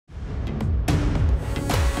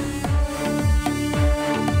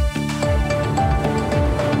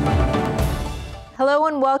Hello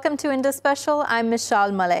and welcome to Indus Special. I'm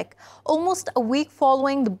Meshal Malik. Almost a week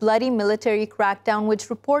following the bloody military crackdown, which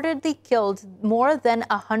reportedly killed more than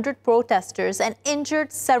 100 protesters and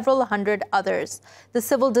injured several hundred others, the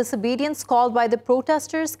civil disobedience called by the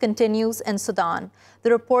protesters continues in Sudan.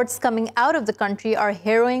 The reports coming out of the country are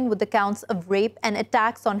harrowing, with accounts of rape and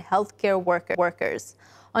attacks on healthcare workers.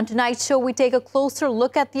 On tonight's show, we take a closer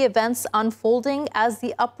look at the events unfolding as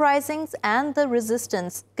the uprisings and the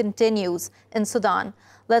resistance continues in Sudan.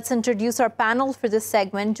 Let's introduce our panel for this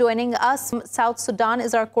segment. Joining us from South Sudan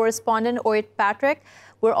is our correspondent, Oyet Patrick.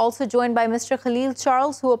 We're also joined by Mr. Khalil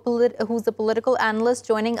Charles, who's a political analyst,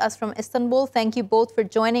 joining us from Istanbul. Thank you both for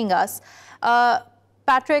joining us.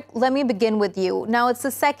 Patrick, let me begin with you. Now, it's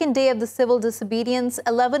the second day of the civil disobedience.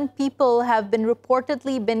 11 people have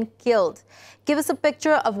reportedly been killed. Give us a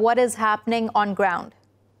picture of what is happening on ground.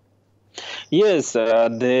 Yes,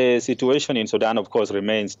 the situation in Sudan, of course,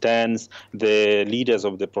 remains tense. The leaders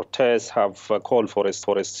of the protests have called for a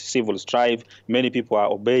civil strife. Many people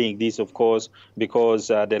are obeying this, of course, because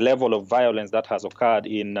the level of violence that has occurred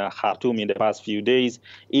in Khartoum in the past few days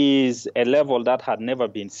is a level that had never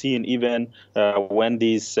been seen, even when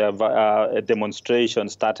this demonstration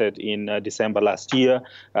started in December last year.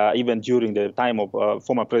 Even during the time of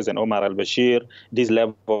former President Omar al-Bashir, this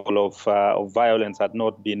level of violence had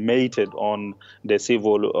not been mated on the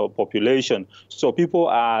civil population. So people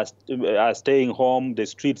are staying home. The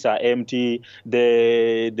streets are empty.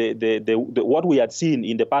 What we had seen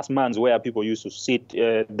in the past months, where people used to sit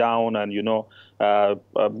down and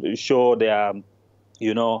show their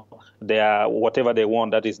whatever they want,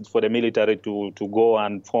 that is for the military to go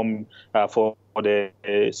and form for the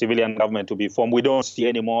civilian government to be formed. We don't see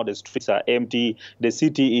anymore. The streets are empty. The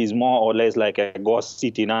city is more or less like a ghost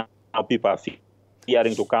city now. People are fearing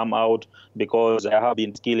to come out because there have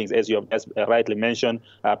been killings, as you have rightly mentioned.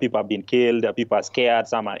 People have been killed, people are scared,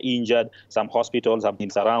 some are injured, some hospitals have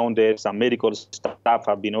been surrounded, some medical staff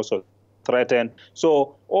have been also threatened.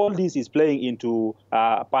 So all this is playing into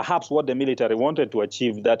perhaps what the military wanted to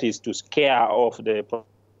achieve, that is to scare off the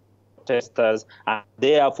protesters, and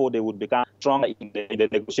therefore they would become stronger in the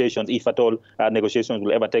negotiations, if at all negotiations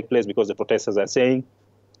will ever take place, because the protesters are saying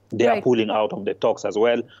they are pulling out of the talks as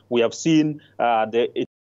well. We have seen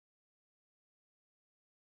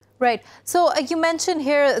Right. So you mentioned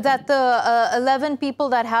here that the 11 people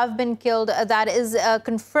that have been killed, that is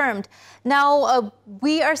confirmed. Now,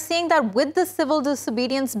 we are seeing that with the civil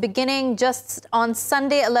disobedience beginning just on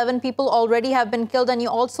Sunday, 11 people already have been killed. And you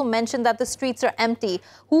also mentioned that the streets are empty.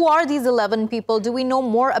 Who are these 11 people? Do we know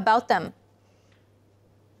more about them?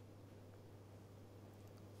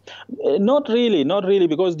 Not really,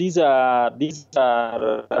 because these are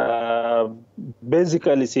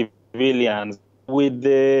basically civilians. With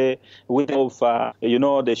the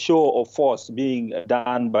show of force being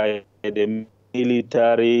done by the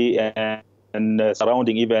military and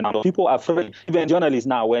surrounding even people are afraid. Even journalists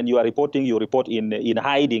now, when you are reporting, you report in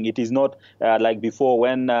hiding. It is not like before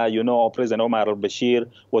when President Omar al-Bashir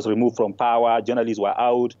was removed from power. Journalists were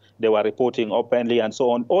out, they were reporting openly and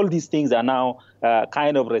so on. All these things are now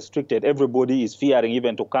kind of restricted. Everybody is fearing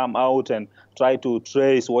even to come out and try to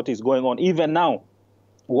trace what is going on. Even now,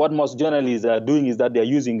 what most journalists are doing is that they are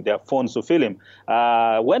using their phones to film.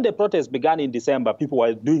 When the protests began in December, people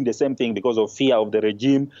were doing the same thing because of fear of the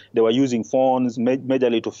regime. They were using phones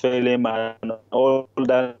majorly to film and all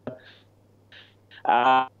that.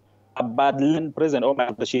 But then President Omar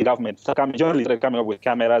al-Bashir government, journalists are coming up with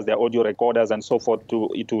cameras, their audio recorders and so forth to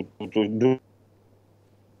do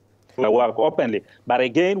work openly. But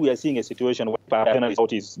again, we are seeing a situation where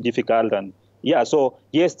journalists is difficult. And yeah, so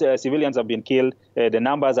yes, the civilians have been killed. The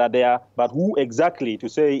numbers are there, but who exactly to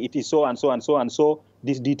say it is so and so and so and so?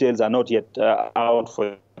 These details are not yet out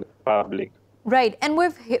for the public. Right, and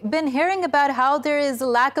we've been hearing about how there is a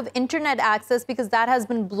lack of internet access because that has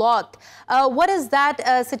been blocked. What is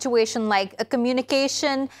that situation like? A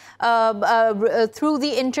communication through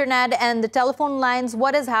the internet and the telephone lines?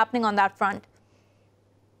 What is happening on that front?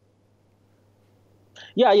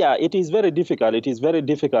 Yeah, it is very difficult. It is very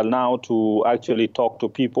difficult now to actually talk to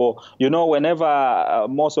people. Whenever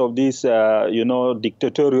most of these,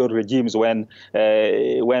 dictatorial regimes, when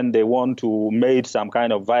they want to make some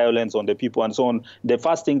kind of violence on the people and so on, the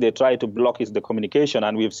first thing they try to block is the communication.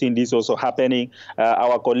 And we've seen this also happening.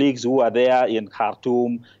 Our colleagues who are there in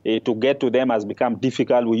Khartoum, to get to them has become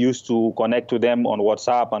difficult. We used to connect to them on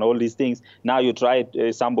WhatsApp and all these things. Now you try,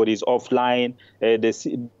 somebody's offline.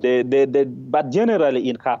 But generally,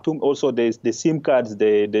 in Khartoum, also the SIM cards,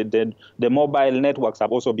 the mobile networks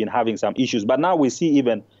have also been having some issues. But now we see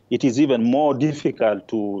it is even more difficult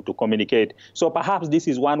to communicate. So perhaps this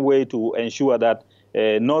is one way to ensure that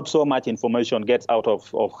not so much information gets out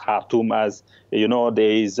of Khartoum as, there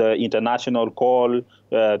is international call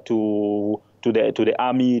to the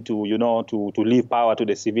army to leave power to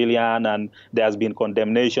the civilian, and there has been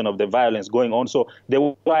condemnation of the violence going on. So they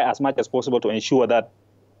will try as much as possible to ensure that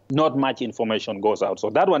not much information goes out. So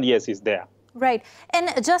that one, yes, is there. Right.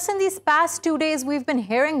 And just in these past 2 days, we've been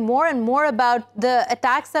hearing more and more about the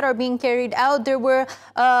attacks that are being carried out. There were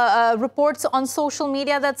reports on social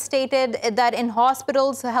media that stated that in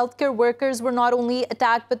hospitals, healthcare workers were not only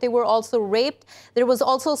attacked, but they were also raped. There was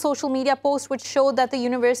also a social media post which showed that the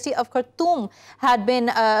University of Khartoum had been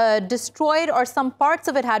destroyed, or some parts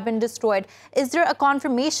of it had been destroyed. Is there a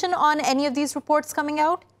confirmation on any of these reports coming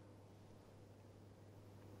out?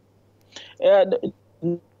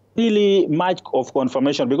 Really much of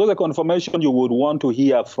confirmation, because the confirmation you would want to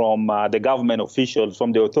hear from the government officials,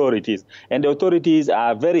 from the authorities, and the authorities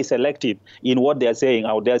are very selective in what they're saying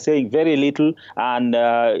out. They're saying very little, and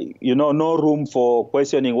no room for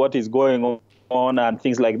questioning what is going on and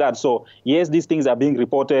things like that. So yes, these things are being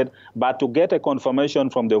reported, but to get a confirmation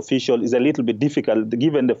from the official is a little bit difficult,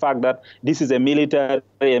 given the fact that this is a military.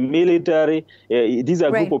 These are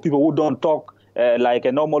a group of people who don't talk like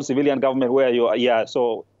a normal civilian government where you are.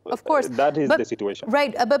 So of course, that is the situation.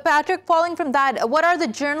 Right. But Patrick, following from that, what are the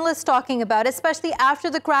journalists talking about, especially after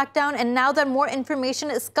the crackdown and now that more information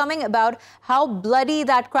is coming about how bloody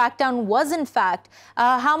that crackdown was in fact?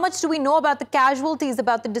 How much do we know about the casualties,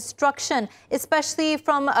 about the destruction, especially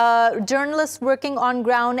from journalists working on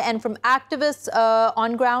ground and from activists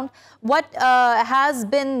on ground? What has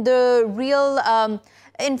been the real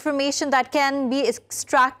information that can be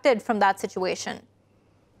extracted from that situation?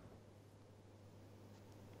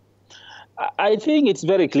 I think it's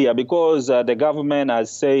very clear, because the government has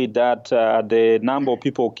said that the number of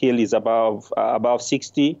people killed is above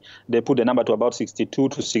 60. They put the number to about 62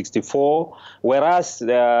 to 64, whereas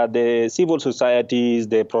the civil societies,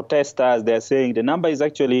 the protesters, they're saying the number is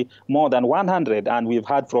actually more than 100. And we've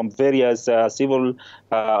heard from various civil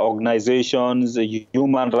organizations,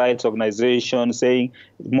 human rights organizations, saying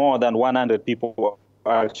more than 100 people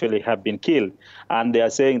actually have been killed. And they are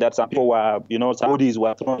saying that some people were, some bodies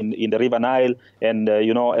were thrown in the River Nile, and, a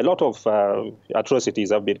lot of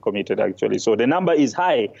atrocities have been committed, actually. So the number is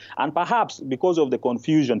high. And perhaps because of the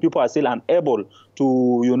confusion, people are still unable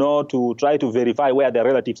to, to try to verify where their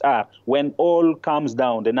relatives are. When all comes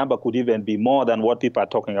down, the number could even be more than what people are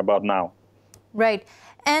talking about now. Right.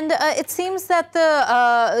 And it seems that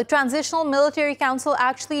the Transitional Military Council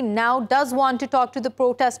actually now does want to talk to the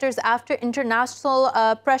protesters after international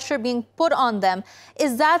pressure being put on them.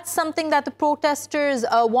 Is that something that the protesters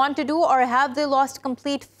want to do, or have they lost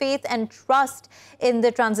complete faith and trust in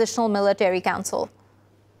the Transitional Military Council?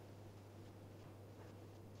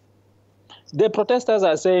 The protesters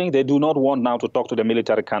are saying they do not want now to talk to the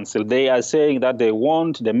military council. They are saying that they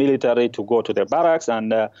want the military to go to the barracks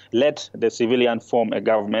and let the civilian form a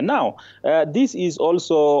government. Now, this is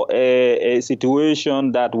also a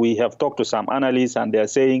situation that we have talked to some analysts, and they're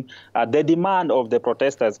saying the demand of the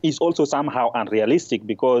protesters is also somehow unrealistic,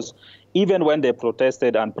 because even when they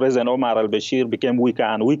protested and President Omar al-Bashir became weaker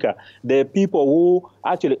and weaker, the people who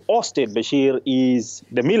actually ousted Bashir is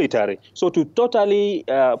the military. So to totally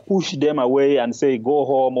push them away and say, go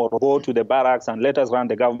home or go to the barracks and let us run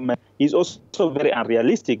the government is also very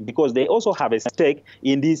unrealistic, because they also have a stake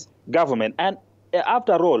in this government. And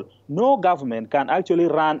after all, no government can actually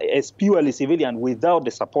run as purely civilian without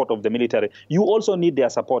the support of the military. You also need their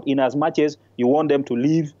support, in as much as you want them to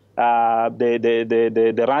leave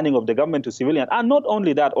the running of the government to civilian. And not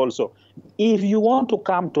only that, also, if you want to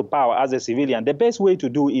come to power as a civilian, the best way to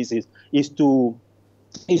do is to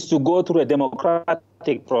go through a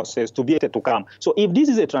democratic process to be able to come. So if this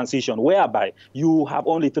is a transition whereby you have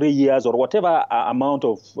only 3 years or whatever amount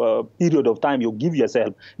of period of time you give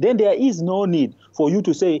yourself, then there is no need for you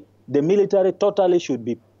to say the military totally should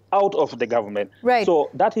be out of the government. Right. So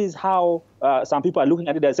that is how some people are looking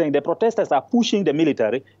at it. They're saying the protesters are pushing the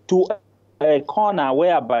military to a corner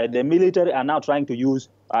whereby the military are now trying to use,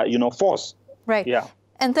 force. Right. Yeah.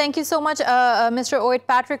 And thank you so much, Mr. Oyet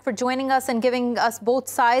Patrick, for joining us and giving us both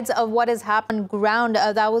sides of what has happened on ground.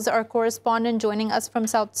 That was our correspondent joining us from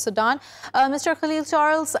South Sudan. Mr. Khalil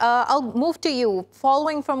Charles, I'll move to you.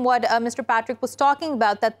 Following from what Mr. Patrick was talking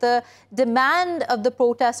about, that the demand of the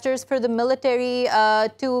protesters for the military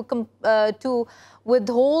to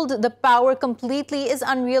withhold the power completely is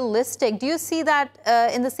unrealistic. Do you see that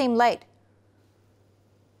in the same light?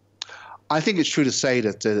 I think it's true to say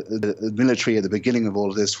that the military at the beginning of all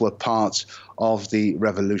of this were part of the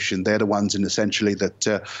revolution. They're the ones essentially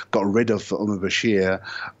that got rid of Omar Bashir.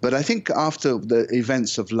 But I think after the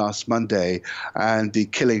events of last Monday and the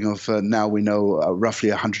killing of now we know roughly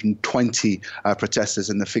 120 protesters,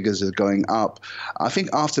 and the figures are going up, I think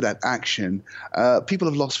after that action, people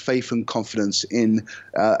have lost faith and confidence in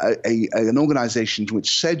an organization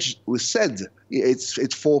which was said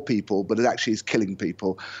it's for people, but it actually is killing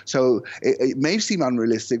people. So it may seem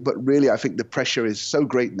unrealistic, but really I think the pressure is so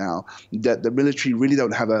great now that the military really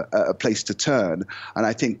don't have a place to turn. And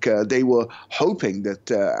I think they were hoping that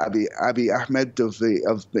Abiy Ahmed of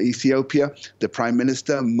Ethiopia, the prime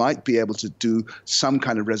minister, might be able to do some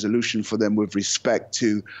kind of resolution for them with respect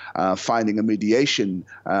to finding a mediation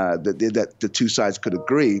that the two sides could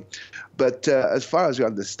agree. But as far as we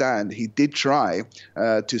understand, he did try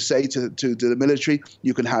to say to the military,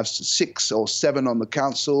 you can have 6 or 7 on the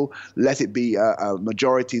council, let it be a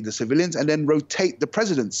majority of the civilians, and then rotate the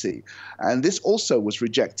presidency. And this also was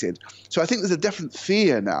rejected. So I think there's a definite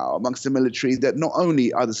fear now amongst the military that not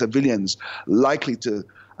only are the civilians likely to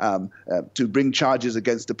bring charges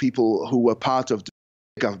against the people who were part of the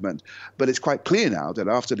government, but it's quite clear now that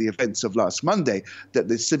after the events of last Monday that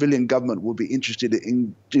the civilian government will be interested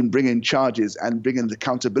in bringing charges and bringing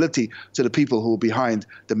accountability to the people who were behind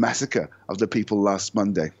the massacre of the people last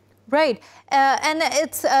Monday. Right. And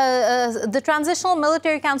it's the Transitional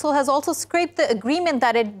Military Council has also scraped the agreement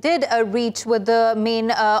that it did reach with the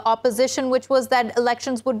main opposition, which was that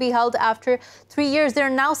elections would be held after 3 years. They're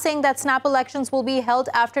now saying that snap elections will be held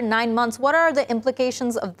after 9 months. What are the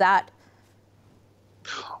implications of that?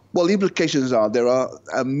 Well, the implications are there are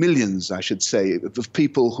millions, I should say, of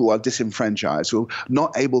people who are disenfranchised, who are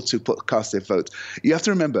not able to cast their vote. You have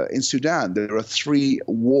to remember, in Sudan, there are 3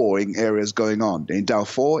 warring areas going on, in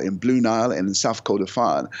Darfur, in Blue Nile, and in South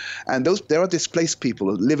Kordofan. And there are displaced people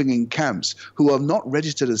living in camps who are not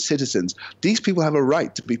registered as citizens. These people have a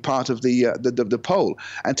right to be part of the poll.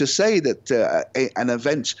 And to say that an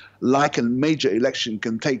event like a major election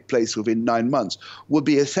can take place within 9 months would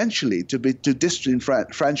be essentially to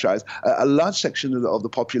disenfranchise a large section of the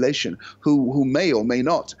population who may or may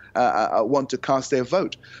not want to cast their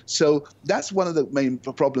vote. So that's one of the main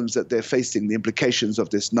problems that they're facing, the implications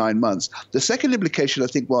of this 9 months. The second implication I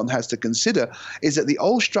think one has to consider is that the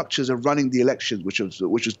old structures of running the elections, which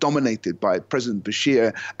was dominated by President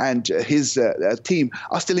Bashir and his team,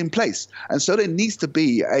 are still in place. And so there needs to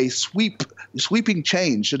be a sweeping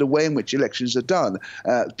change to the way in which elections are done.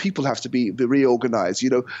 People have to be reorganized. You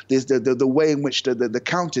know, there's the way in which the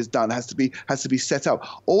count is done has to be set up.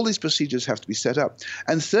 All these procedures have to be set up.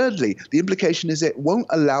 And thirdly, the implication is it won't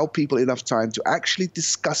allow people enough time to actually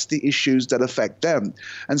discuss the issues that affect them.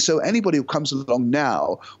 And so anybody who comes along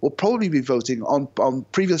now will probably be voting on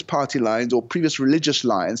previous party lines or previous religious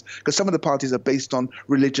lines, because some of the parties are based on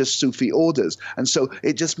religious Sufi orders. And so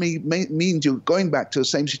it just means you're going back to the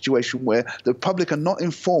same situation where the public are not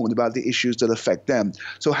informed about the issues that affect them.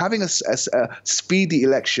 So having a speedy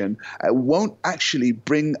election won't actually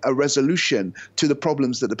bring a resolution to the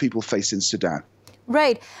problems that the people face in Sudan.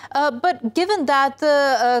 Right. But given that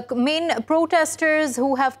the main protesters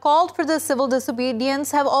who have called for the civil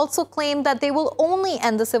disobedience have also claimed that they will only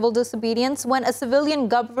end the civil disobedience when a civilian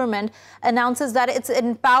government announces that it's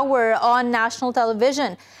in power on national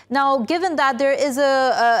television. Now, given that there is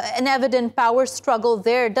an evident power struggle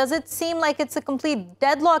there, does it seem like it's a complete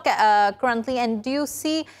deadlock currently? And do you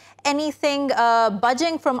see anything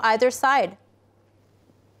budging from either side?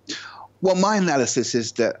 Well, my analysis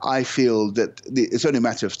is that I feel that it's only a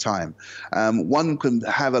matter of time. One can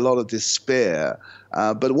have a lot of despair,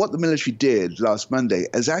 but what the military did last Monday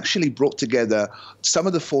has actually brought together some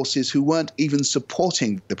of the forces who weren't even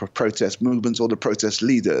supporting the protest movements or the protest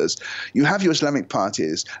leaders. You have your Islamic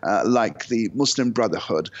parties like the Muslim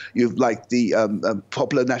Brotherhood, you've like the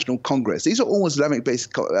Popular National Congress. These are all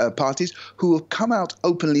Islamic-based parties who have come out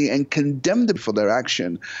openly and condemned them for their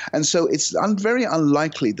action. And so it's very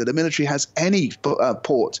unlikely that the military has any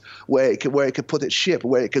port where it can put its ship,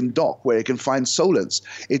 where it can dock, where it can find solence.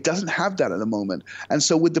 It doesn't have that at the moment. And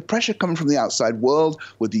so with the pressure coming from the outside world,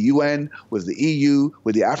 with the UN, with the EU,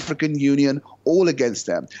 with the African Union, all against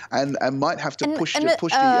them, and might have to push the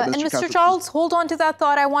And Mr. Charles, hold on to that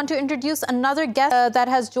thought. I want to introduce another guest that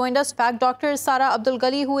has joined us back, Dr. Sara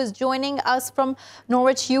Abdelgalil, who is joining us from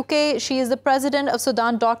Norwich, UK. She is the president of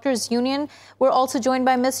Sudan Doctors Union. We're also joined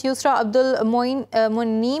by Ms. Yusra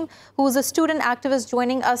Abdelmoniem, who is a student activist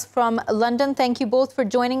joining us from London. Thank you both for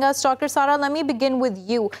joining us. Dr. Sara, let me begin with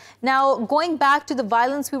you. Now, going back to the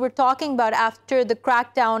violence we were talking about after the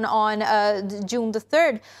crackdown on June the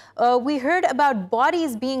 3rd, we heard about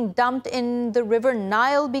bodies being dumped in the River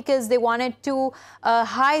Nile because they wanted to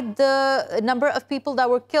hide the number of people that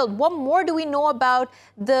were killed. What more do we know about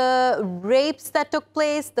the rapes that took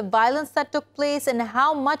place, the violence that took place, and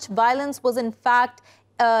how much violence was in fact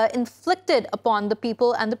inflicted upon the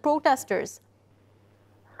people and the protesters?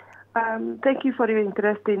 Thank you for your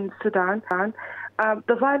interest in Sudan.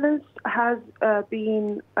 The violence has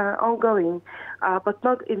been ongoing, but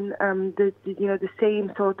not in the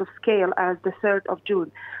same sort of scale as the 3rd of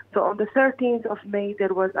June. So on the 13th of May,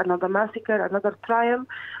 there was another massacre, another trial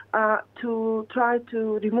to try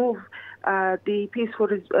to remove the peaceful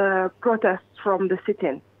protests from the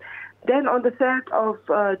sit-in. Then on the 3rd of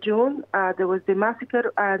June, there was the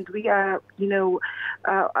massacre, and we are, the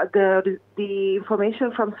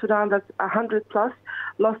information from Sudan that 100 plus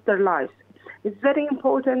lost their lives. It's very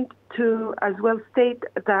important to as well state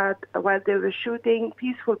that while they were shooting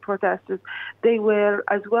peaceful protesters, they were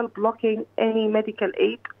as well blocking any medical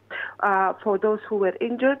aid for those who were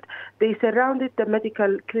injured. They surrounded the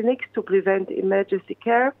medical clinics to prevent emergency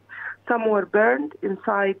care. Some were burned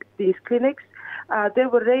inside these clinics. There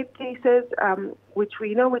were rape cases, which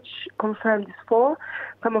we know, which confirmed this 4.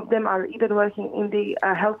 Some of them are even working in the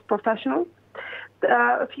health professionals.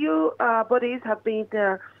 A few bodies have been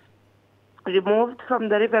removed from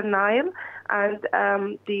the River Nile, and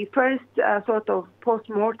the first sort of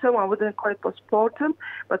post-mortem, I wouldn't call it post-mortem,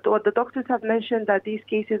 but what the doctors have mentioned that these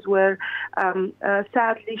cases were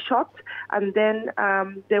sadly shot, and then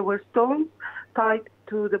there were stones tied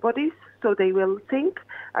to the bodies, so they will sink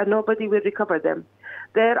and nobody will recover them.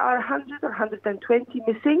 There are 100 or 120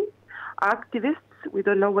 missing activists. We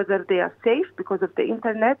don't know whether they are safe because of the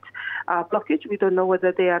internet blockage. We don't know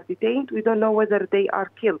whether they are detained. We don't know whether they are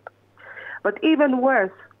killed. But even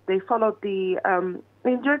worse, they followed the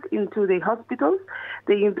injured into the hospitals.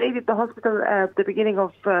 They invaded the hospital at the beginning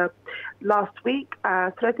of last week,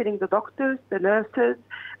 threatening the doctors, the nurses,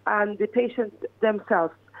 and the patients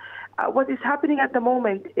themselves. What is happening at the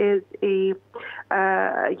moment is a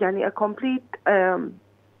complete,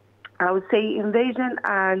 I would say, invasion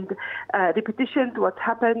and repetition to what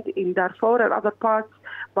happened in Darfur and other parts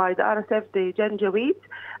by the RSF, the Janjaweed.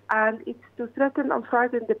 And it's to threaten and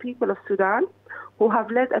frighten the people of Sudan, who have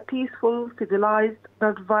led a peaceful, civilized,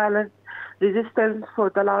 non-violent resistance for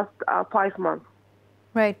the last 5 months.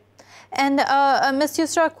 Right. And Ms.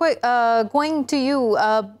 Yusra, going to you,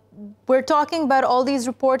 we're talking about all these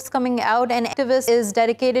reports coming out, and activists is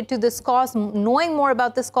dedicated to this cause. Knowing more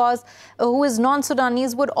about this cause, who is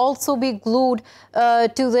non-Sudanese, would also be glued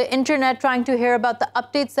to the internet trying to hear about the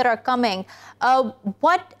updates that are coming.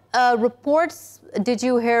 What reports did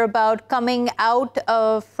you hear about coming out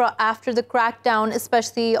after the crackdown,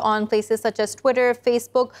 especially on places such as Twitter,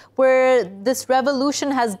 Facebook, where this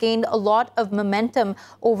revolution has gained a lot of momentum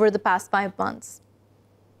over the past 5 months?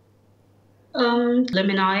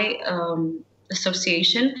 Alumni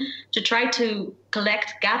Association to try to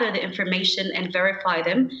gather the information and verify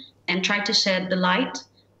them, and try to shed the light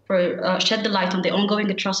on the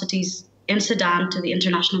ongoing atrocities in Sudan to the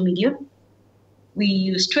international media. We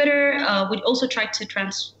use Twitter. We also try to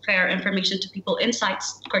transfer information to people inside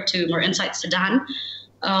Khartoum or inside Sudan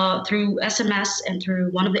through SMS and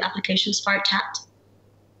through one of the applications, FireChat.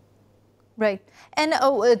 Right. And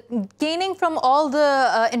gaining from all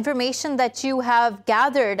the information that you have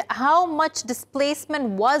gathered, how much displacement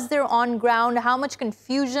was there on ground? How much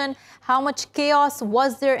confusion, how much chaos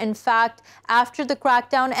was there, in fact, after the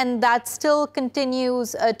crackdown? And that still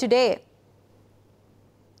continues today.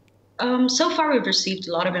 So far, we've received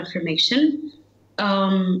a lot of information.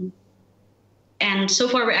 And so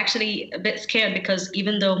far, we're actually a bit scared because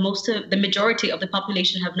even though the majority of the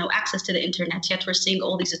population have no access to the internet, yet we're seeing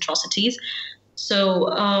all these atrocities. So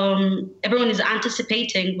everyone is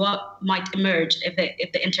anticipating what might emerge if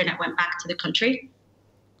the internet went back to the country.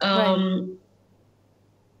 Right.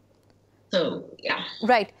 So, yeah.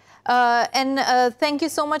 Right. And thank you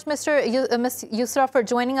so much, Ms. Yusra, for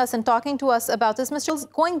joining us and talking to us about this. Mr. Charles,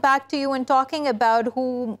 going back to you and talking about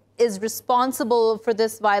who is responsible for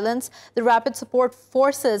this violence, the Rapid Support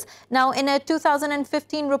Forces. Now, in a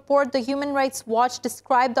 2015 report, the Human Rights Watch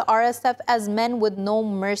described the RSF as men with no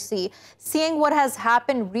mercy. Seeing what has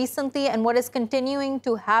happened recently and what is continuing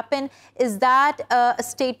to happen, is that a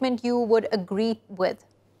statement you would agree with?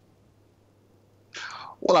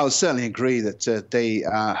 Well, I would certainly agree that they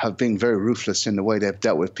have been very ruthless in the way they've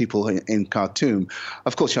dealt with people in Khartoum.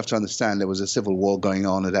 Of course, you have to understand there was a civil war going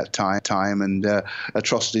on at that time, and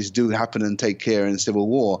atrocities do happen and take care in a civil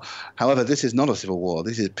war. However, this is not a civil war.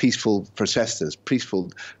 This is peaceful protesters, peaceful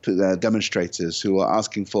demonstrators who are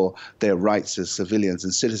asking for their rights as civilians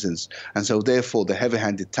and citizens. And so, therefore, the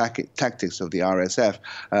heavy-handed tactics of the RSF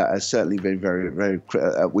are certainly been very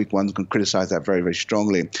weak. One can criticize that very, very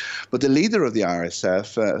strongly. But the leader of the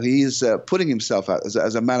RSF, he is putting himself out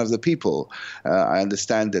as a man of the people. I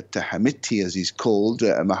understand that Hamidti, as he's called,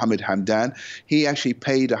 Mohammed Hamdan, he actually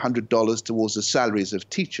paid $100 towards the salaries of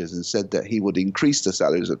teachers and said that he would increase the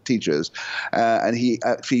salaries of teachers. And he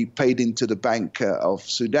actually paid into the Bank of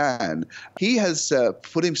Sudan. He has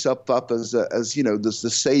put himself up as you know, the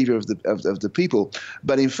savior of the people.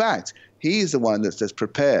 But in fact, he is the one that's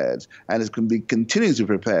prepared and is going to be continuing to be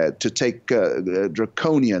prepared to take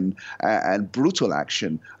draconian and brutal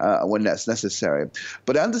action when that's necessary.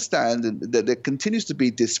 But understand that there continues to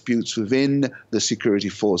be disputes within the security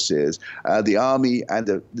forces. The army and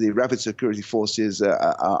the rapid security forces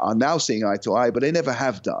are now seeing eye to eye, but they never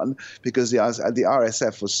have done, because the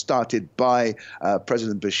RSF was started by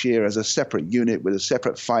President Bashir as a separate unit with a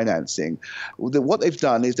separate financing. What they've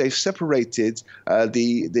done is they've separated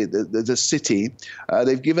the city.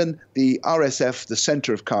 They've given the RSF the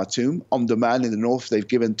center of Khartoum, Omdurman in the north, they've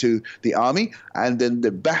given to the army, and then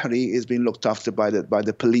the Bahri is being looked after by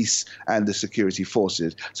the police and the security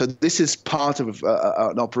forces. So this is part of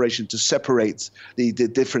an operation to separate the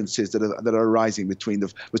differences that are arising between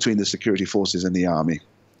the security forces and the army.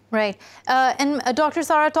 Right. And Dr.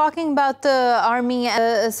 Sara, talking about the army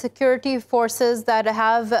and security forces that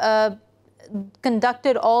have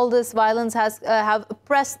conducted all this violence, have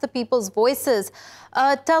oppressed the people's voices.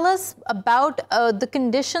 Tell us about the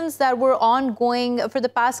conditions that were ongoing for the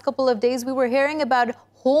past couple of days. We were hearing about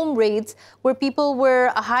home raids where people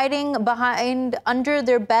were hiding under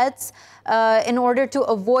their beds in order to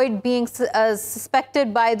avoid being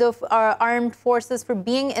suspected by the armed forces for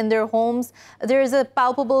being in their homes. There is a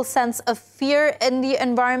palpable sense of fear in the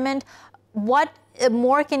environment. What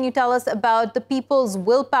more can you tell us about the people's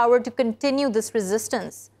willpower to continue this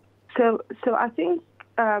resistance? So I think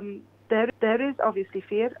there is obviously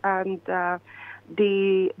fear, and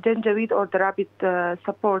the Janjaweed, or the Rapid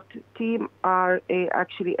Support Team, are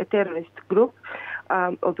actually a terrorist group,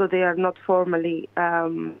 although they are not formally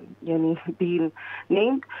being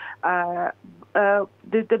named.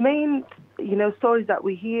 The main stories that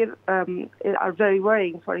we hear are very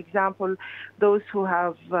worrying. For example, those who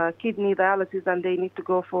have kidney dialysis and they need to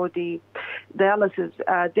go for the dialysis,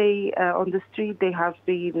 they on the street, they have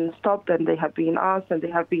been stopped and they have been asked and they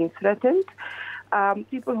have been threatened.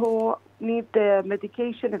 People who need the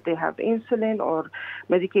medication, if they have insulin or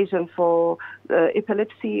medication for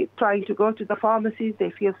epilepsy, trying to go to the pharmacies,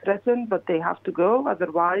 they feel threatened, but they have to go,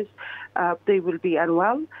 otherwise they will be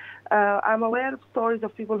unwell. I'm aware of stories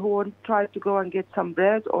of people who try to go and get some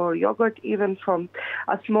bread or yogurt, even from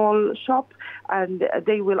a small shop, and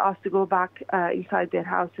they will ask to go back inside their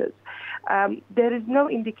houses. There is no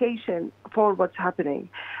indication for what's happening.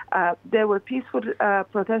 There were peaceful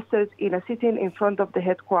protesters in a sit-in in front of the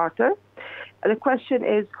headquarters. The question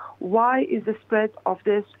is, why is the spread of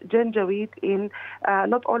this Janjaweed in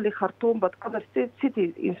not only Khartoum but other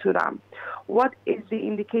cities in Sudan? What is the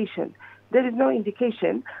indication? There is no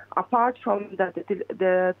indication, apart from that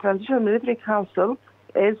the Transitional Military Council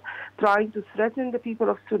is trying to threaten the people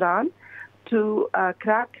of Sudan to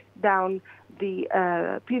crack down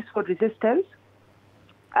the peaceful resistance,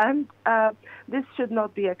 and this should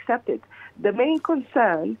not be accepted. The main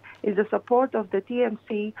concern is the support of the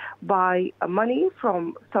TMC by money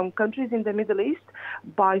from some countries in the Middle East,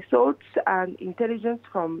 by thoughts and intelligence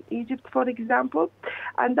from Egypt, for example,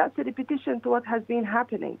 and that's a repetition to what has been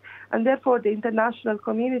happening. And therefore, the international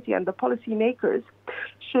community and the policymakers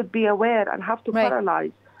should be aware and have to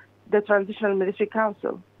paralyze the Transitional Military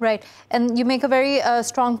Council. Right. And you make a very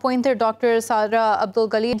strong point there, Dr. Sara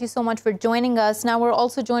Abdelgalil. Thank you so much for joining us. Now we're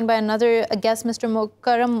also joined by another guest, Mr.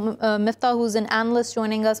 Mukerrem Miftah, who's an analyst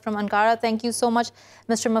joining us from Ankara. Thank you so much,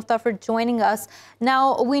 Mr. Miftah, for joining us.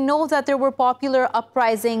 Now, we know that there were popular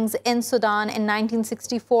uprisings in Sudan in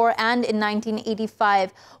 1964 and in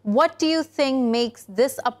 1985. What do you think makes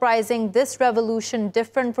this uprising, this revolution,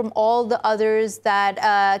 different from all the others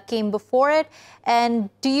that came before it? And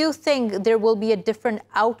do you think there will be a different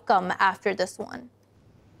outcome after this one?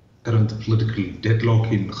 Current political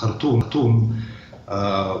deadlock in Khartoum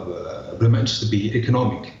remains to be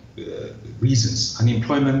economic reasons.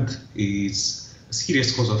 Unemployment is a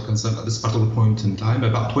serious cause of concern at this particular point in time.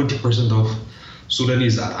 About 20% of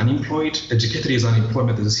Sudanese are unemployed, educated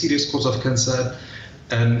unemployment is a serious cause of concern,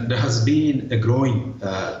 and there has been a growing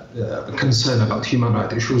concern about human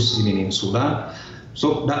rights issues in Sudan.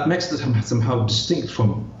 So that makes them somehow distinct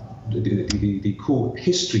from the core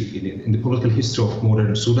history in the political history of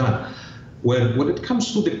modern Sudan. When it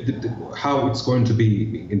comes to how it's going to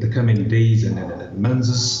be in the coming days and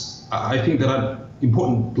months, I think there are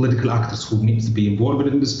important political actors who need to be involved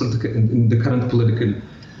in this in the current political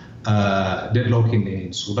deadlock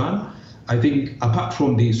in Sudan. I think apart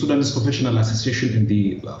from the Sudanese Professional Association and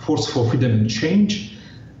the Force for Freedom and Change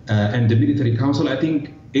and the Military Council, I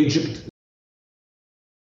think Egypt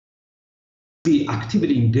be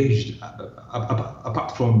actively engaged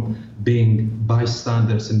apart from being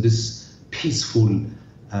bystanders in this peaceful,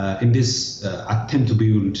 in this attempt to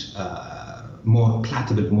build more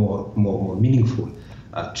palatable, more meaningful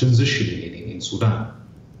transition in Sudan.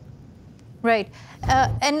 Right.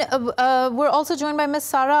 And we're also joined by Ms.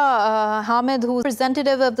 Sara Hamid, who is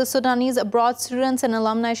representative of the Sudanese abroad students and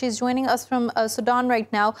alumni. She's joining us from Sudan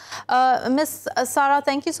right now. Ms. Sara,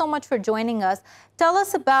 thank you so much for joining us. Tell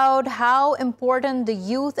us about how important the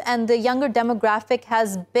youth and the younger demographic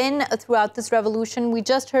has been throughout this revolution. We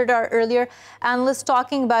just heard our earlier analysts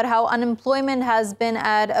talking about how unemployment has been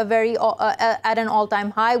at at an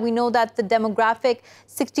all-time high. We know that the demographic,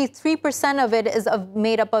 63% of it is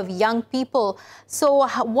made up of young people. So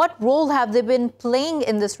what role have they been playing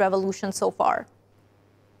in this revolution so far?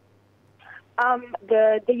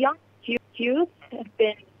 The young youth have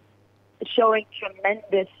been showing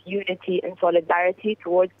tremendous unity and solidarity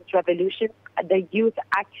towards this revolution. The youth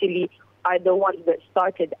actually are the ones that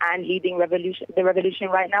started and leading the revolution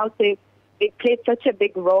right now. So they played such a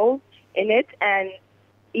big role in it, and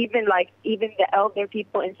even the elder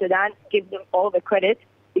people in Sudan give them all the credit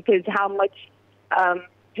because how much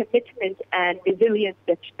commitment and resilience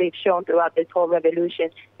that they've shown throughout this whole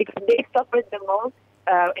revolution, because they suffered the most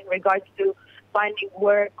in regards to finding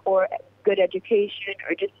work or good education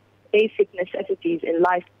or just basic necessities in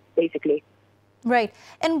life, basically. Right.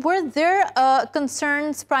 And were there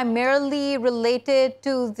concerns primarily related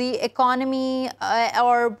to the economy,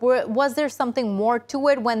 or was there something more to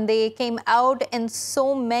it when they came out in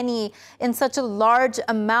such a large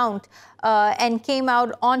amount and came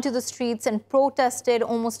out onto the streets and protested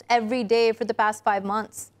almost every day for the past 5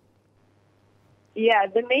 months? Yeah,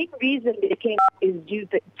 the main reason they came is due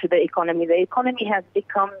to the economy. The economy has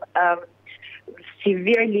become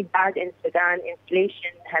severely bad in Sudan.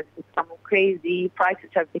 Inflation has become crazy. Prices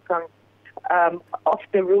have become off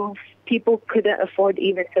the roof. People couldn't afford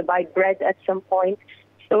even to buy bread at some point.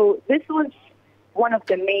 So this was one of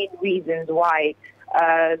the main reasons why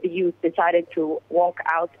the youth decided to walk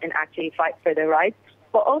out and actually fight for their rights.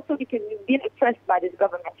 But also because we've been oppressed by this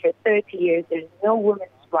government for 30 years. There's no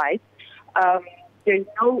women's rights. There's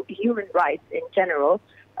no human rights in general.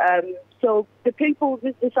 So the people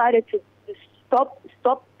just decided to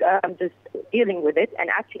stop just dealing with it and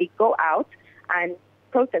actually go out and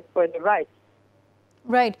protest for the rights.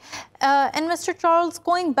 Right. And Mr. Charles,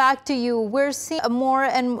 going back to you, we're seeing more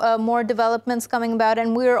and more developments coming about,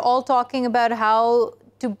 and we're all talking about how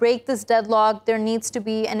to break this deadlock, there needs to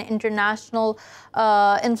be an international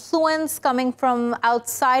influence coming from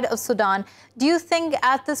outside of Sudan. Do you think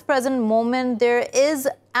at this present moment there is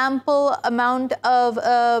ample amount of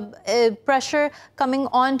pressure coming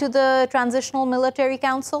onto the Transitional Military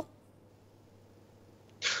Council?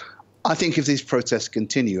 I think if these protests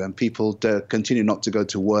continue and people continue not to go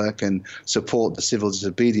to work and support the civil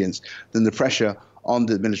disobedience, then the pressure on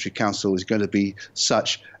the military council is going to be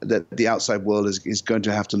such that the outside world is going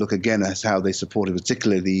to have to look again at how they supported,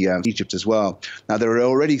 particularly Egypt as well. Now, there are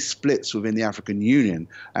already splits within the African Union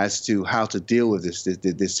as to how to deal with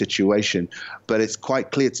this situation, but it's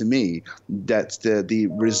quite clear to me that the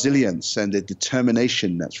resilience and the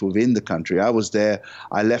determination that's within the country. I was there.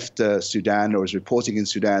 I left Sudan, or was reporting in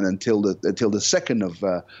Sudan until the 2nd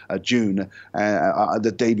of June,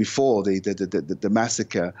 the day before the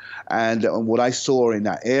massacre, and what I saw in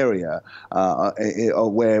that area,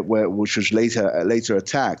 which was later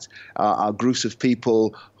attacked, are groups of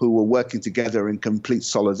people who were working together in complete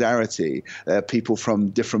solidarity. People from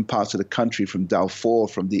different parts of the country, from Darfur,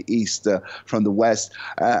 from the east, from the west,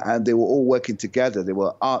 and they were all working together. There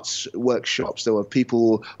were arts workshops. There were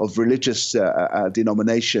people of religious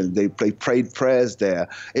denomination. They prayed prayers there.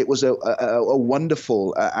 It was a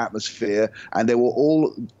wonderful atmosphere, and they were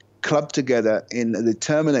all clubbed together in a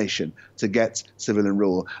determination to get civilian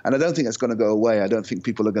rule. And I don't think that's going to go away. I don't think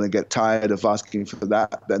people are going to get tired of asking for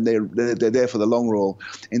that. And they're there for the long haul.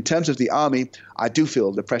 In terms of the army, I do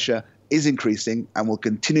feel the pressure is increasing and will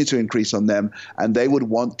continue to increase on them, and they would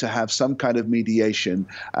want to have some kind of mediation,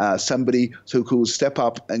 somebody who will step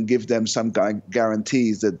up and give them some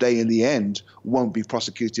guarantees that they, in the end, won't be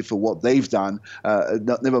prosecuted for what they've done.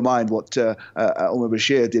 Never mind what Omar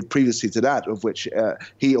Bashir did previously to that, of which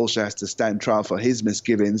he also has to stand trial for his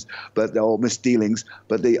misgivings, or misdealings.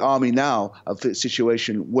 But the army now of a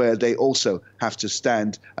situation where they also have to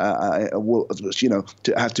stand,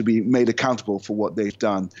 to have to be made accountable for what they've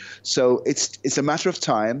done. So it's a matter of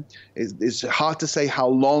time. It's hard to say how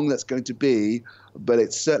long that's going to be, but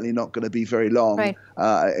it's certainly not going to be very long, right.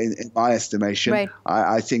 In my estimation. Right.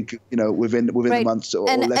 I think, within right. the months or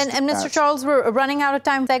less. And Mr. Charles, we're running out of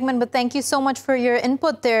time segment, but thank you so much for your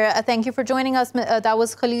input there. Thank you for joining us. That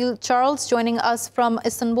was Khalil Charles joining us from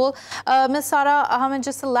Istanbul. Ms. Sara Hamid,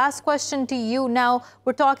 just the last question to you. Now,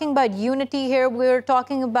 we're talking about unity here. We're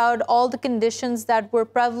talking about all the conditions that were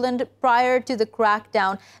prevalent prior to the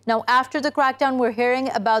crackdown. Now, after the crackdown, we're hearing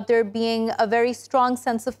about there being a very strong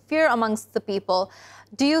sense of fear amongst the people.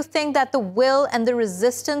 Do you think that the will and the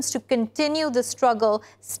resistance to continue the struggle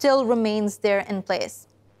still remains there in place?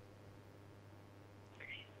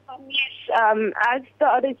 Yes, as the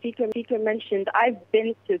other speaker mentioned, I've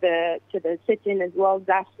been to the sit-in as well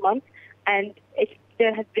last month, and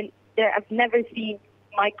I've never seen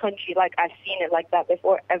my country like I've seen it like that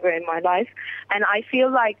before ever in my life, and I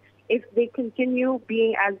feel like if they continue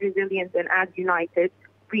being as resilient and as united,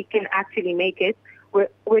 we can actually make it.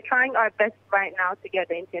 We're trying our best right now to get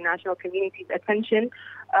the international community's attention.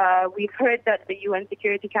 We've heard that the UN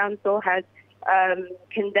Security Council has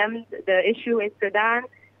condemned the issue in Sudan,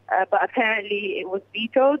 but apparently it was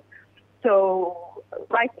vetoed. So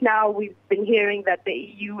right now we've been hearing that the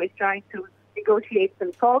EU is trying to negotiate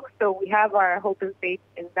some talks. So we have our hope and faith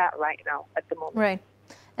in that right now at the moment. Right.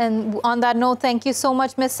 And on that note, thank you so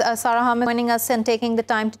much, Ms. Sara Hamid, joining us and taking the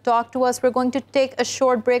time to talk to us. We're going to take a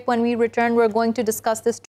short break. When we return, we're going to discuss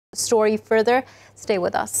this story further. Stay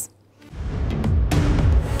with us.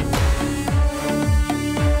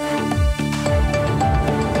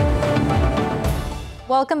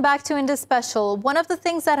 Welcome back to Indus Special. One of the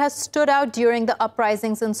things that has stood out during the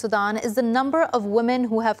uprisings in Sudan is the number of women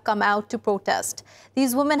who have come out to protest.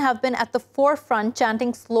 These women have been at the forefront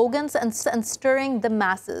chanting slogans and stirring the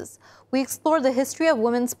masses. We explore the history of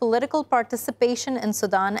women's political participation in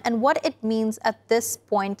Sudan and what it means at this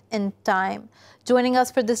point in time. Joining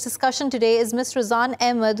us for this discussion today is Ms. Rozan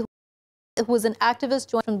Ahmad, who is an activist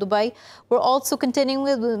joining from Dubai. We're also continuing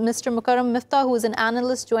with Mr. Mukerrem Miftah, who is an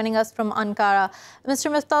analyst joining us from Ankara. Mr.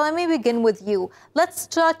 Miftah, let me begin with you. Let's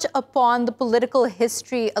touch upon the political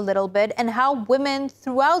history a little bit and how women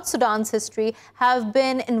throughout Sudan's history have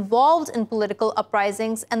been involved in political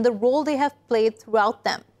uprisings and the role they have played throughout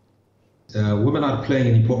them. Women are playing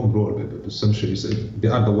an important role, essentially. They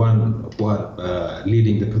are the one who are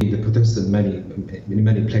leading the protests in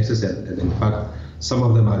many places, and in fact, some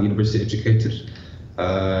of them are university educated.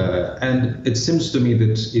 And it seems to me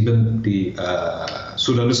that even the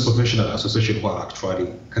Sudanese Professional Association, who are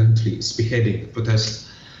actually currently spearheading the protests,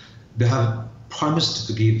 they have promised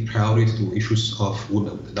to give priority to issues of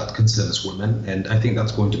women that concerns women, and I think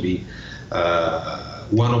that's going to be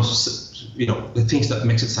one of the things that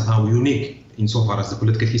makes it somehow unique insofar as the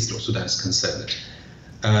political history of Sudan is concerned.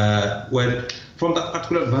 Well, from that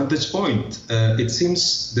particular vantage point, it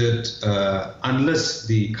seems that unless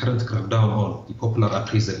the current crackdown on the popular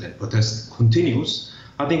appraisal and protest continues,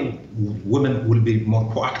 I think women will be more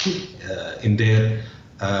proactive in their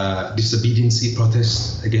disobedience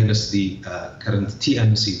protests against the current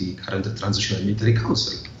TMC, the current Transitional Military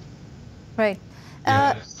Council. Right.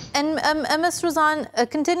 And Ms. Rozan,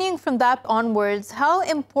 continuing from that onwards, how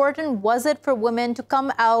important was it for women to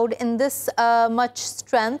come out in this much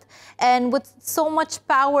strength and with so much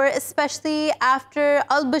power, especially after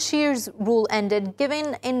al-Bashir's rule ended,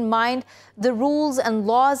 given in mind the rules and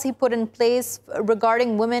laws he put in place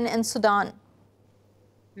regarding women in Sudan?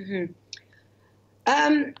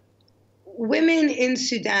 Women in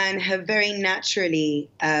Sudan have very naturally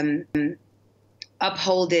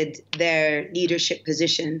upholded their leadership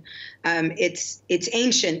position. It's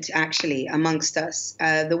ancient, actually, amongst us.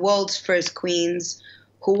 The world's first queens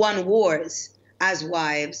who won wars as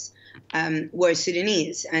wives were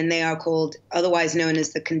Sudanese, and they are called, otherwise known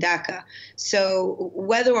as the Kandaka. So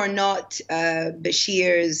whether or not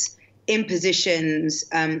Bashir's impositions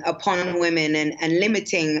upon women and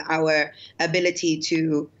limiting our ability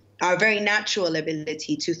to our very natural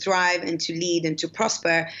ability to thrive and to lead and to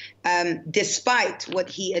prosper, despite what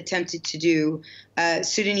he attempted to do,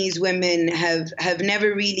 Sudanese women have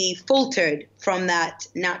never really faltered from that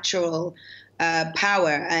natural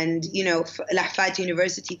power. And, Lahfat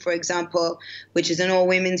University, for example, which is an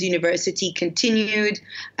all-women's university, continued.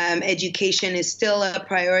 Education is still a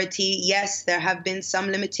priority. Yes, there have been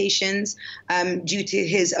some limitations due to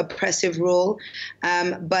his oppressive rule,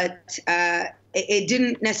 but it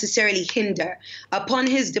didn't necessarily hinder. Upon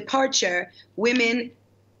his departure, women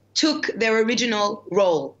took their original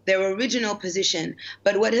role, their original position.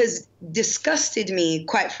 But what has disgusted me,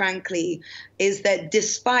 quite frankly, is that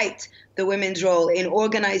despite the women's role in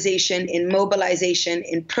organization, in mobilization,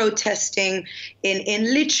 in protesting,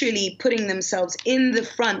 in literally putting themselves in the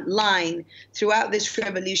front line throughout this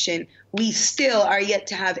revolution, we still are yet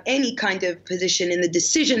to have any kind of position in the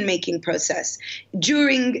decision-making process.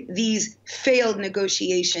 During these failed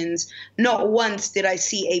negotiations, not once did I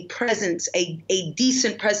see a presence, a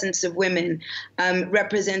decent presence of women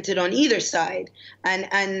represented on either side.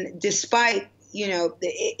 And despite,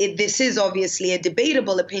 this is obviously a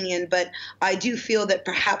debatable opinion, but I do feel that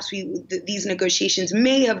perhaps these negotiations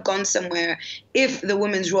may have gone somewhere if the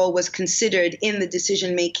women's role was considered in the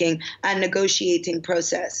decision-making and negotiating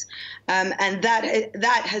process. And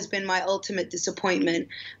that has been my ultimate disappointment,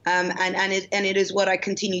 and it is what I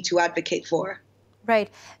continue to advocate for. Right.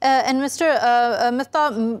 And Mr.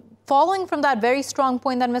 Miftah, following from that very strong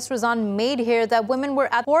point that Ms. Rozan made here, that women were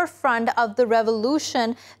at the forefront of the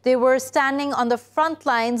revolution, they were standing on the front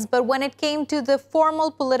lines, but when it came to the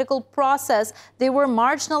formal political process, they were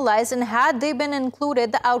marginalized, and had they been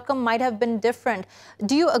included, the outcome might have been different.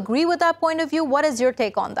 Do you agree with that point of view? What is your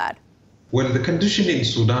take on that? Well, the condition in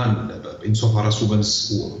Sudan, insofar as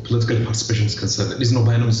women's political participation is concerned, is no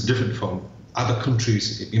by no means different from other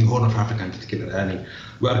countries in the Horn of Africa in particular. And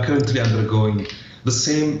we are currently undergoing the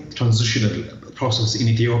same transitional process in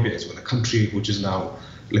Ethiopia as well, a country which is now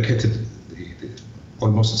located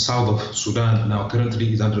almost south of Sudan, now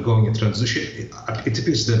currently is undergoing a transition. It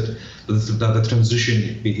appears that the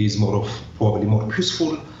transition is probably more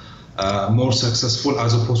peaceful, more successful,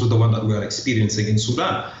 as opposed to the one that we are experiencing in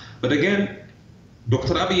Sudan. But again,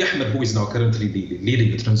 Dr. Abiy Ahmed, who is now currently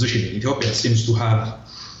leading the transition in Ethiopia, seems to have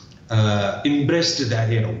embraced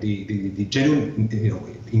the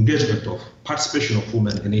genuine engagement of participation of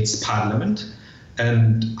women in its parliament.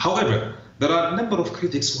 And however, there are a number of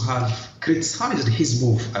critics who have criticized his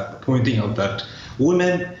move, pointing out that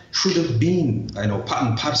women should have been part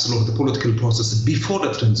and parcel of the political process before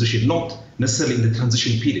the transition, not necessarily in the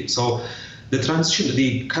transition period. So the transition,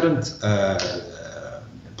 the current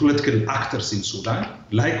political actors in Sudan,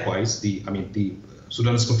 likewise, the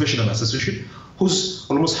Sudan's Professional Association, whose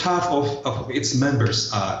almost half of its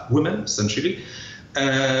members are women, essentially,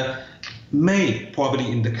 may probably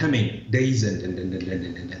in the coming days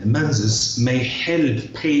and months may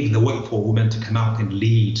help pave the way for women to come out and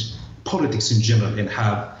lead politics in general and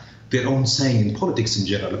have their own saying in politics in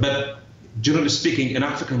general. But generally speaking, in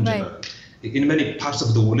Africa in general, in many parts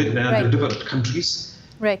of the world, in underdeveloped countries,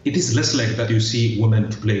 it is less likely that you see women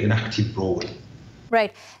to play an active role.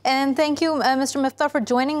 Right. And thank you, Mr. Miftah, for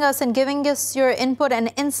joining us and giving us your input and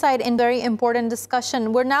insight in very important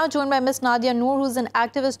discussion. We're now joined by Ms. Nadia Nour, who's an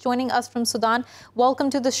activist joining us from Sudan. Welcome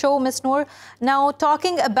to the show, Ms. Nour. Now,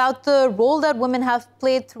 talking about the role that women have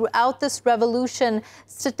played throughout this revolution,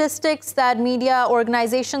 statistics that media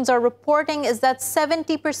organizations are reporting is that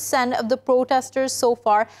 70% of the protesters so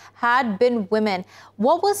far had been women.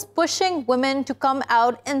 What was pushing women to come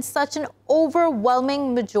out in such an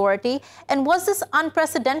overwhelming majority, and was this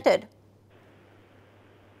unprecedented?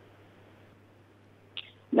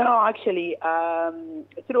 No, actually,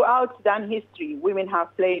 throughout Sudan history, women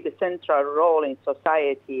have played a central role in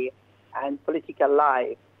society and political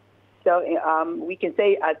life. So we can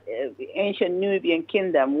say at the ancient Nubian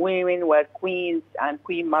kingdom, women were queens and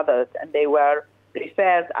queen mothers, and they were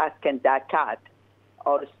referred as kandakat,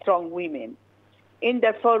 or strong women. In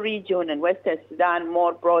the Darfur region and Western Sudan,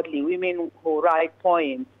 more broadly, women who write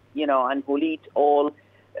poems, and who lead all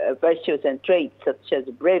virtues and traits such as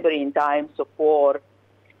bravery in times of war,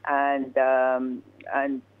 and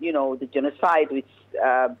the genocide which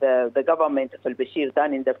the government of al-Bashir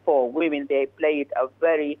done in Darfur. Women, they played a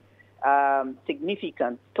very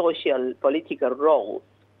significant social, political role.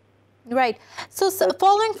 Right. So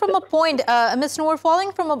following from a point, Ms. Nour,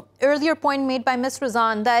 following from an earlier point made by Ms.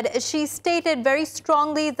 Rozan, that she stated very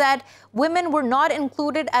strongly that women were not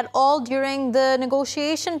included at all during the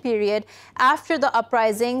negotiation period after the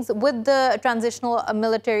uprisings with the Transitional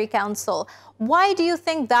Military Council. Why do you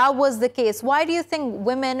think that was the case? Why do you think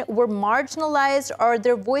women were marginalized, or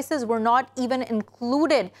their voices were not even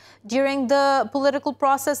included during the political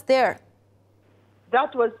process there?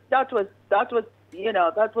 That was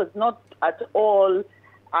not at all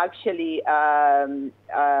actually a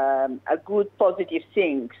good positive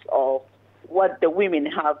things of what the women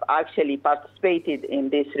have actually participated in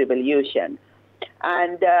this revolution.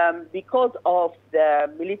 And because of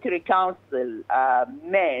the military council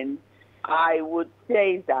men, I would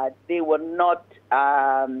say that they were not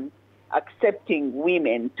accepting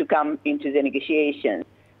women to come into the negotiations,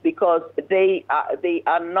 because they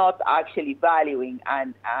are not actually valuing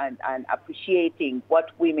and appreciating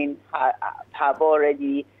what women have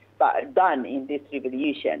already done in this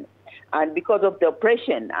revolution. And because of the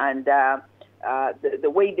oppression and the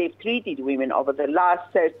way they've treated women over the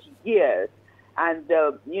last 30 years, and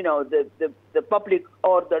the public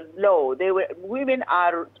order law, women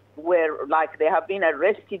were like, they have been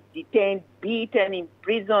arrested, detained, beaten,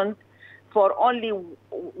 imprisoned for only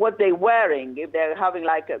what they're wearing, if they're having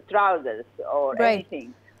like trousers or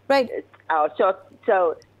anything. Right. So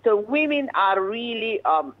women are really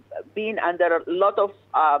being under a lot of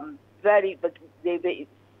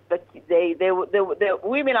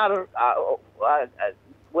women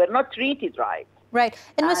were not treated right. Right.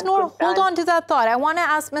 And Ms. Nour, hold on to that thought. I want to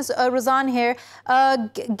ask Ms. Rozan here,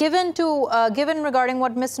 given regarding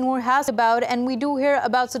what Ms. Nour has about, and we do hear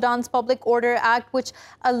about Sudan's Public Order Act, which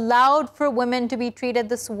allowed for women to be treated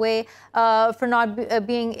this way, for not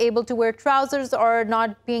being able to wear trousers or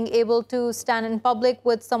not being able to stand in public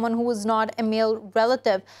with someone who is not a male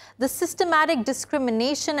relative. The systematic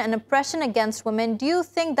discrimination and oppression against women, do you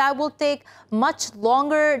think that will take much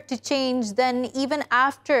longer to change than even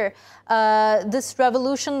after this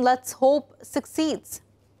revolution, let's hope, succeeds?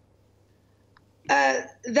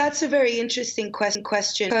 That's a very interesting question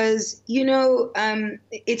because,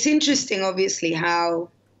 it's interesting, obviously, how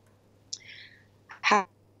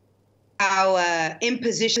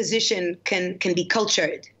imposition can be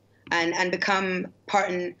cultured and become part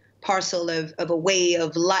and parcel of a way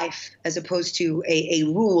of life as opposed to a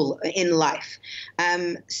rule in life.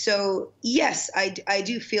 So, yes, I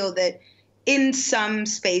do feel that in some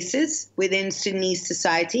spaces within Sudanese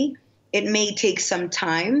society, it may take some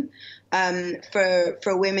time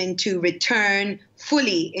for women to return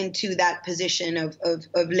fully into that position of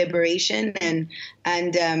liberation and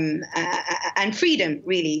freedom,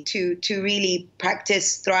 really, to really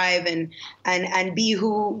practice, thrive, and be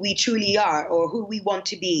who we truly are or who we want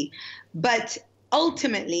to be. But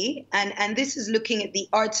ultimately, and this is looking at the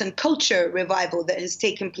arts and culture revival that has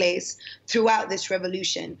taken place throughout this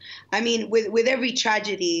revolution. I mean, with every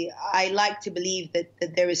tragedy, I like to believe that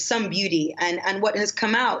there is some beauty, and what has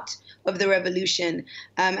come out of the revolution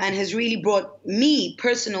and has really brought me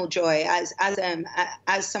personal joy as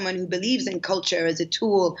someone who believes in culture as a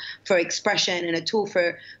tool for expression and a tool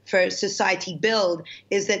for society build,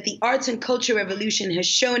 is that the arts and culture revolution has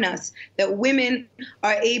shown us that women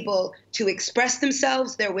are able to express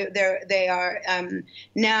themselves. They are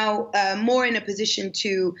now more in a position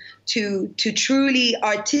to truly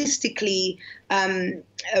artistically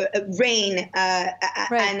reign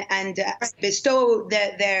and bestow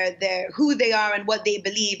their who they are and what they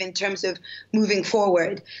believe in terms of moving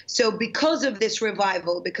forward. So because of this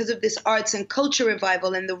revival, because of this arts and culture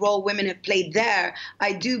revival and the role women have played there,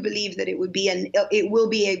 I do believe that it will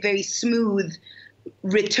be a very smooth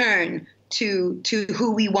return to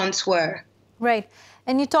who we once were. Right.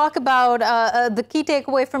 And you talk about the key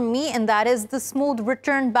takeaway from me, and that is the smooth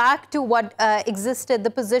return back to what existed, the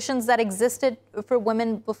positions that existed for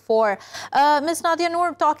women before. Ms. Nadia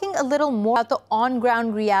Nour, talking a little more about the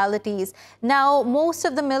on-ground realities. Now, most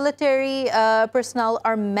of the military personnel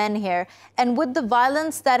are men here. And with the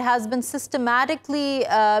violence that has been systematically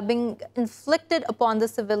being inflicted upon the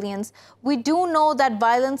civilians, we do know that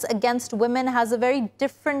violence against women has a very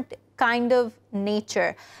different kind of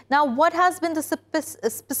nature. Now, what has been the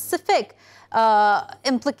specific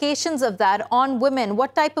implications of that on women?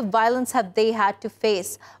 What type of violence have they had to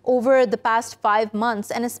face over the past 5 months,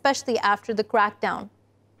 and especially after the crackdown?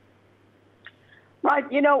 Right,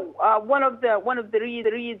 one of the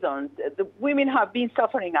reasons the women have been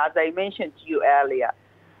suffering, as I mentioned to you earlier,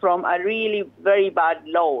 from a really very bad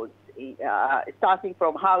laws, starting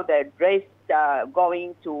from how they're dressed,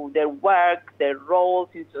 going to their work, their roles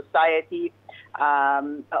in society,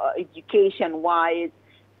 education-wise.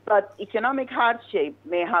 But economic hardship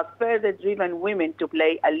may have further driven women to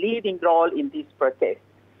play a leading role in this protest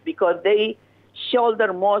because they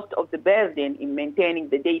shoulder most of the burden in maintaining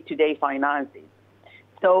the day-to-day finances.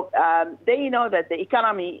 So they know that the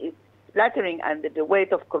economy is fluttering under the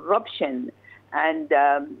weight of corruption and,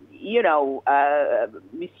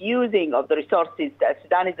 misusing of the resources.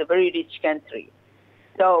 Sudan is a very rich country.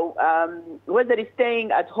 So whether it's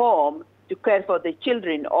staying at home to care for the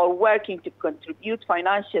children or working to contribute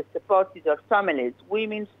financial support to their families,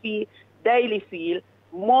 women daily feel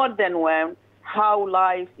more than one how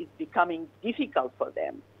life is becoming difficult for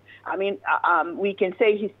them. I mean, we can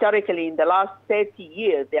say historically in the last 30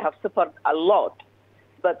 years, they have suffered a lot.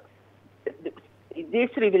 But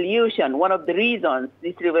this revolution, one of the reasons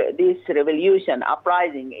this revolution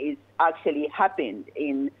uprising is actually happened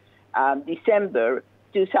in December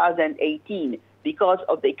 2018 because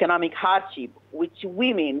of the economic hardship, which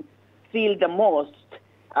women feel the most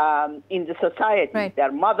in the society. Right.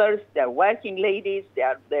 They're mothers, they're working ladies, they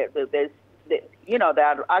are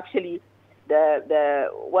actually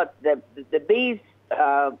the base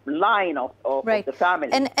line of the family.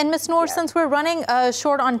 And Ms. Nour, since we're running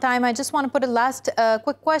short on time, I just want to put a last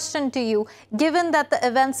quick question to you. Given that the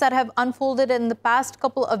events that have unfolded in the past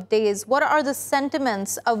couple of days, what are the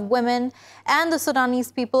sentiments of women and the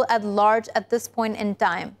Sudanese people at large at this point in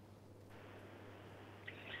time?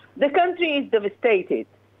 The country is devastated.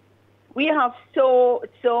 We have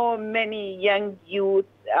so many young youth,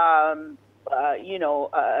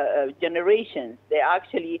 generations.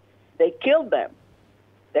 They killed them.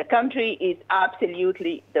 The country is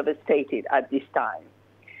absolutely devastated at this time.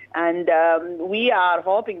 And we are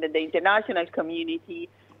hoping that the international community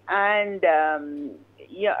and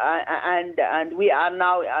we are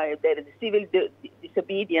now, there is civil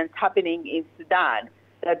disobedience happening in Sudan,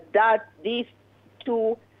 that these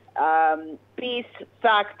two peace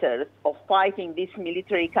factors of fighting this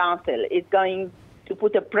military council is going to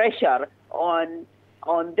put a pressure on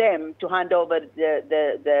them to hand over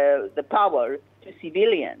the power to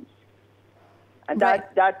civilians, and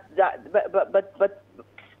but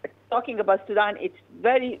talking about Sudan, it's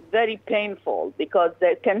very, very painful because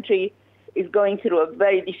the country is going through a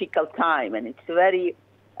very difficult time, and it's very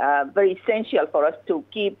essential for us to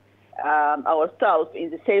keep ourselves in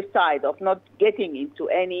the safe side of not getting into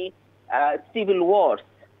any civil wars.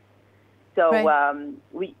 So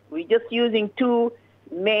we're just using two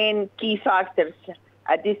main key factors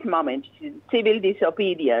at this moment: civil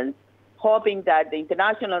disobedience, hoping that the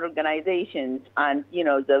international organizations and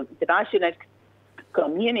the international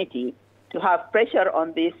community to have pressure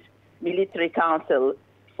on this military council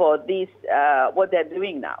for this what they're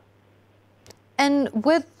doing now. And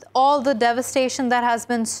with all the devastation that has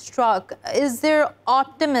been struck, is there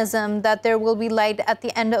optimism that there will be light at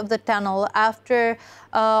the end of the tunnel after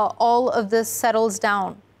all of this settles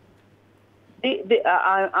down?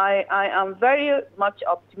 I am very much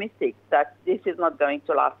optimistic that this is not going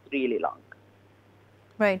to last really long.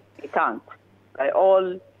 Right. It can't. By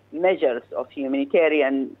all measures of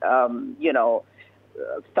humanitarian,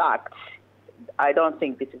 facts, I don't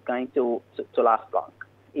think this is going to last long.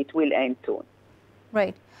 It will end soon.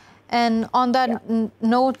 Right. And on that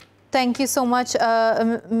note, thank you so much,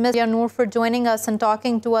 Ms. Nadia Nour, for joining us and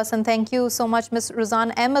talking to us. And thank you so much, Ms.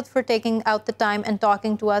 Rozan Ahmad, for taking out the time and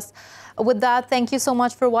talking to us. With that, thank you so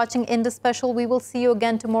much for watching Indus Special. We will see you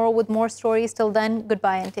again tomorrow with more stories. Till then,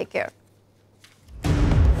 goodbye and take care.